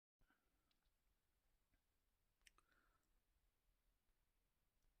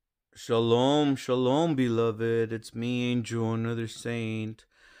Shalom, shalom, beloved. It's me, Angel, another saint.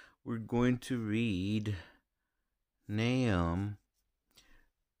 We're going to read Nahum,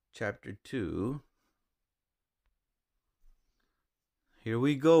 chapter 2. Here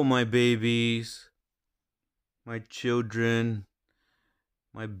we go, my babies, my children,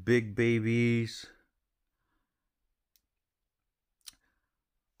 my big babies.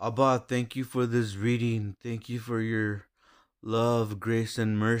 Abba, thank you for this reading. Thank you for your love, grace,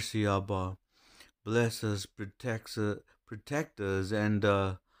 and mercy, Abba. Bless us, protect us,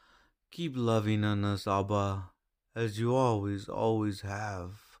 and keep loving on us, Abba, as you always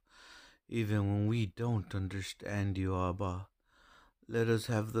have, even when we don't understand you, Abba. Let us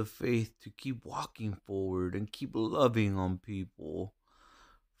have the faith to keep walking forward and keep loving on people,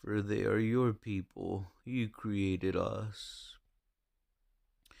 for they are your people. You created us.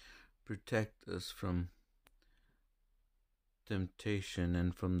 Protect us from temptation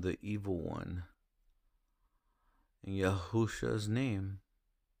and from the evil one. In Yahusha's name,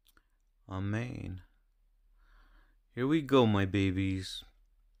 Amein. Here we go, my babies.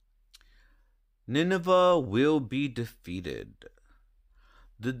 Nineveh will be defeated.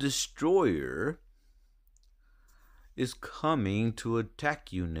 The destroyer is coming to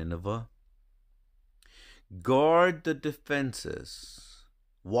attack you, Nineveh. Guard the defenses.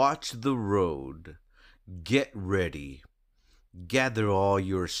 Watch the road. Get ready. Gather all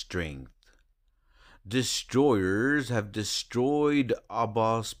your strength. Destroyers have destroyed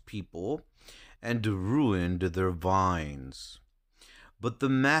Abba's people and ruined their vines. But the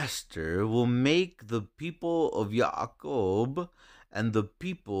Master will make the people of Yaakov and the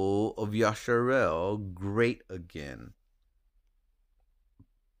people of Yasharel great again.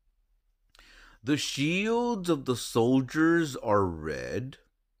 The shields of the soldiers are red.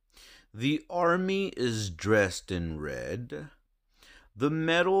 The army is dressed in red. The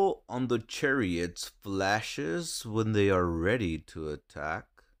metal on the chariots flashes when they are ready to attack.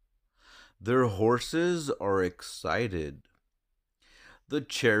 Their horses are excited. The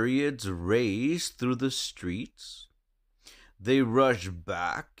chariots race through the streets. They rush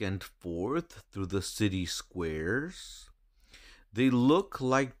back and forth through the city squares. They look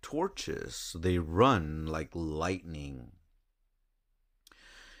like torches. They run like lightning.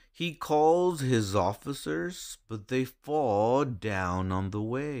 He calls his officers, but they fall down on the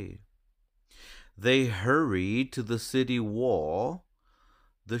way. They hurry to the city wall.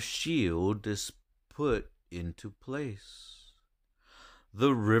 The shield is put into place.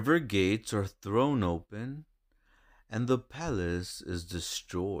 The river gates are thrown open, and the palace is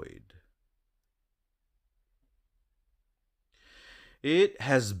destroyed. It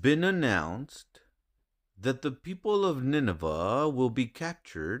has been announced that the people of Nineveh will be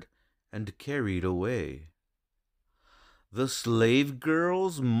captured and carried away. The slave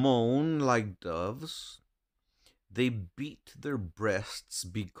girls moan like doves. They beat their breasts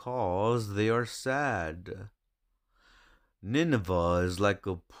because they are sad. Nineveh is like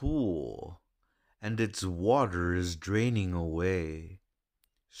a pool, and its water is draining away.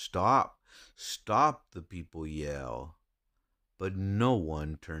 Stop, stop, the people yell, but no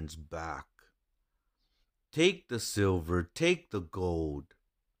one turns back. Take the silver, take the gold.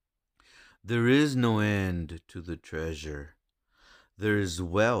 There is no end to the treasure. There is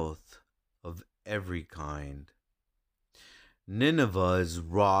wealth of every kind. Nineveh is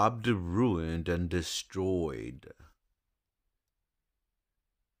robbed, ruined, and destroyed.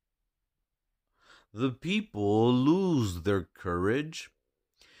 The people lose their courage.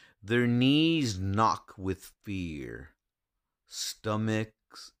 Their knees knock with fear.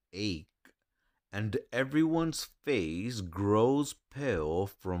 Stomachs ache, and everyone's face grows pale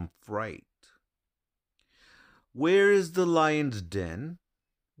from fright. Where is the lion's den?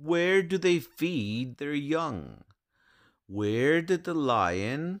 Where do they feed their young? Where did the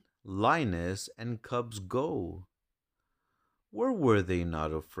lion, lioness, and cubs go? Where were they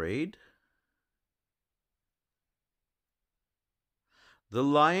not afraid? The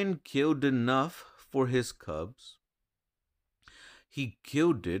lion killed enough for his cubs. He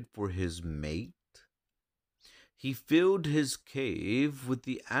killed it for his mate. He filled his cave with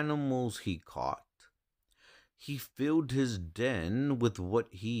the animals he caught. He filled his den with what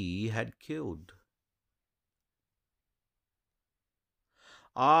he had killed.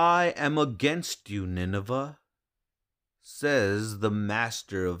 I am against you, Nineveh, says the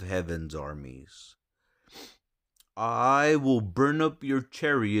Master of Heaven's armies. I will burn up your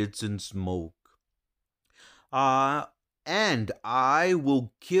chariots in smoke. And I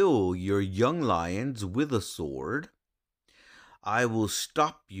will kill your young lions with a sword. I will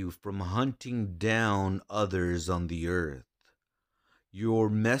stop you from hunting down others on the earth. Your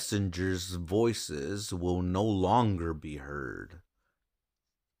messengers' voices will no longer be heard.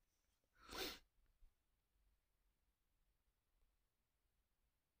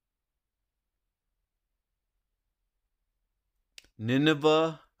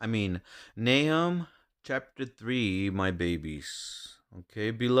 Nahum chapter 3, my babies.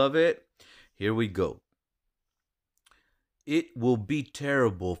 Okay, beloved, here we go. It will be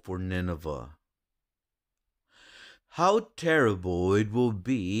terrible for Nineveh. How terrible it will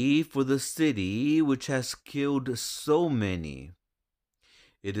be for the city which has killed so many.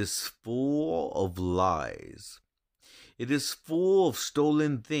 It is full of lies. It is full of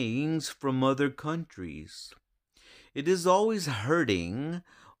stolen things from other countries. It is always hurting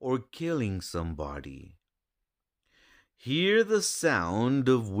or killing somebody. Hear the sound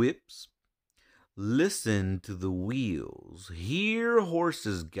of whips. Listen to the wheels. Hear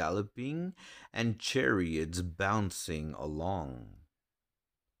horses galloping and chariots bouncing along.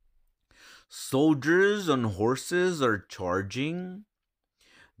 Soldiers on horses are charging.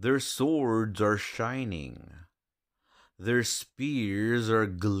 Their swords are shining. Their spears are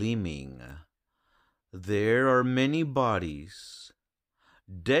gleaming. There are many bodies.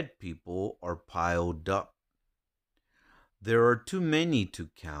 Dead people are piled up. There are too many to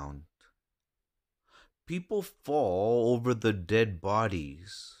count. People fall over the dead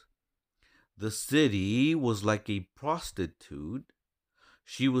bodies. The city was like a prostitute.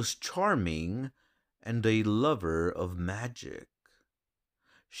 She was charming and a lover of magic.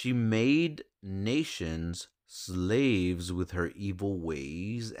 She made nations slaves with her evil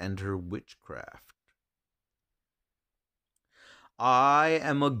ways and her witchcraft. I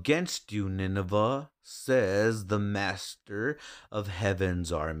am against you, Nineveh, says the Master of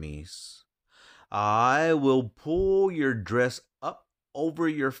heaven's armies. I will pull your dress up over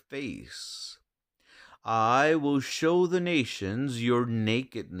your face. I will show the nations your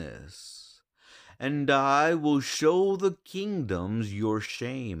nakedness, and I will show the kingdoms your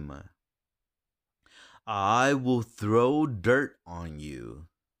shame. I will throw dirt on you.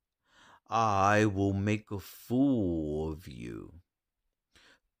 I will make a fool of you.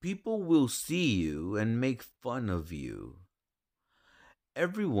 People will see you and make fun of you.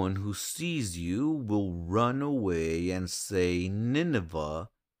 Everyone who sees you will run away and say, Nineveh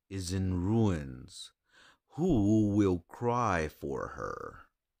is in ruins. Who will cry for her?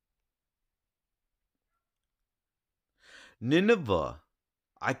 Nineveh,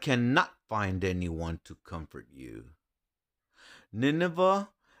 I cannot find anyone to comfort you. Nineveh,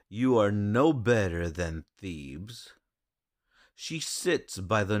 you are no better than Thebes. She sits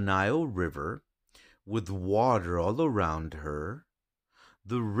by the Nile River, with water all around her.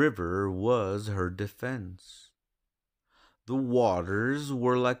 The river was her defense. The waters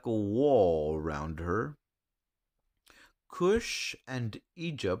were like a wall around her. Cush and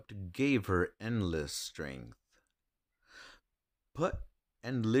Egypt gave her endless strength. Put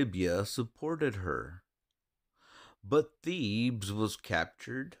and Libya supported her. But Thebes was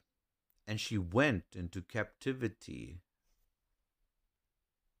captured, and she went into captivity.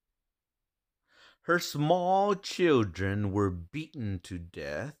 Her small children were beaten to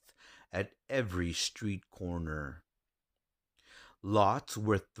death at every street corner. Lots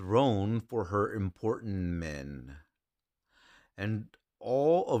were thrown for her important men, and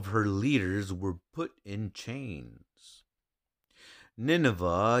all of her leaders were put in chains.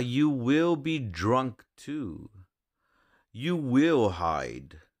 Nineveh, you will be drunk too. You will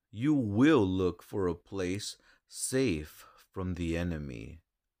hide. You will look for a place safe from the enemy.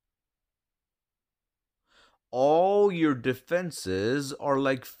 All your defenses are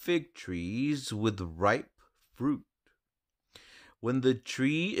like fig trees with ripe fruit. When the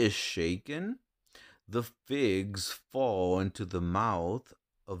tree is shaken, the figs fall into the mouth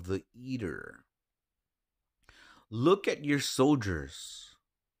of the eater. Look at your soldiers.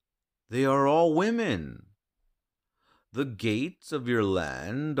 They are all women. The gates of your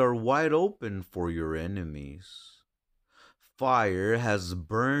land are wide open for your enemies. Fire has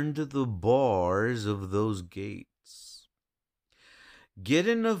burned the bars of those gates. Get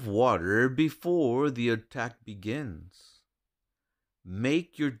enough water before the attack begins.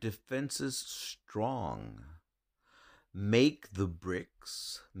 Make your defenses strong. Make the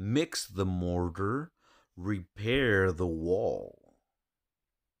bricks, mix the mortar, repair the wall.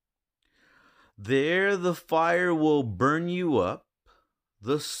 There the fire will burn you up,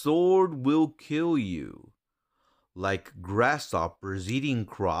 the sword will kill you. Like grasshoppers eating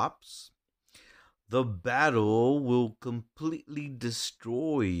crops, the battle will completely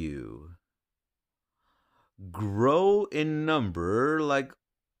destroy you. Grow in number like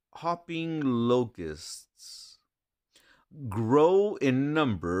hopping locusts. grow in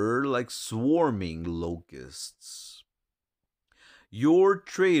number like swarming locusts. Your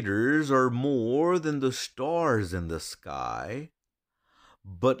traders are more than the stars in the sky,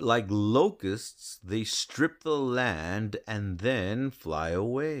 but like locusts they strip the land and then fly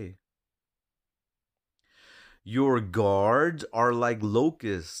away. Your guards are like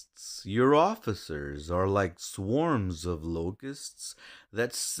locusts, your officers are like swarms of locusts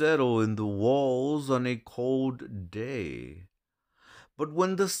that settle in the walls on a cold day. But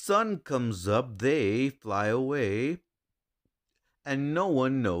when the sun comes up, they fly away, and no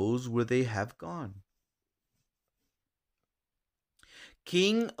one knows where they have gone.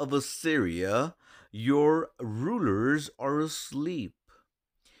 King of Assyria, your rulers are asleep.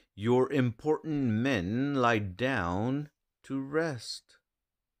 Your important men lie down to rest.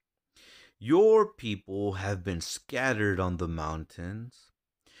 Your people have been scattered on the mountains,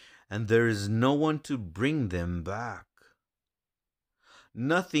 and there is no one to bring them back.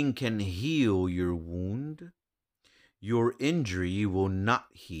 Nothing can heal your wound. Your injury will not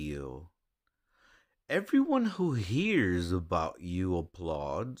heal. Everyone who hears about you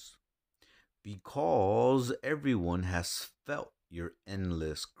applauds, because everyone has felt your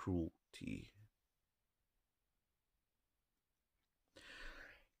endless cruelty.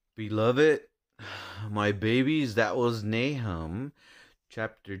 Beloved, my babies, that was Nahum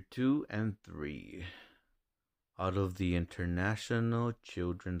chapter 2 and 3 out of the International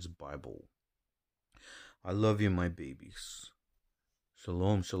Children's Bible. I love you, my babies.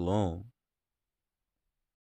 Shalom, shalom.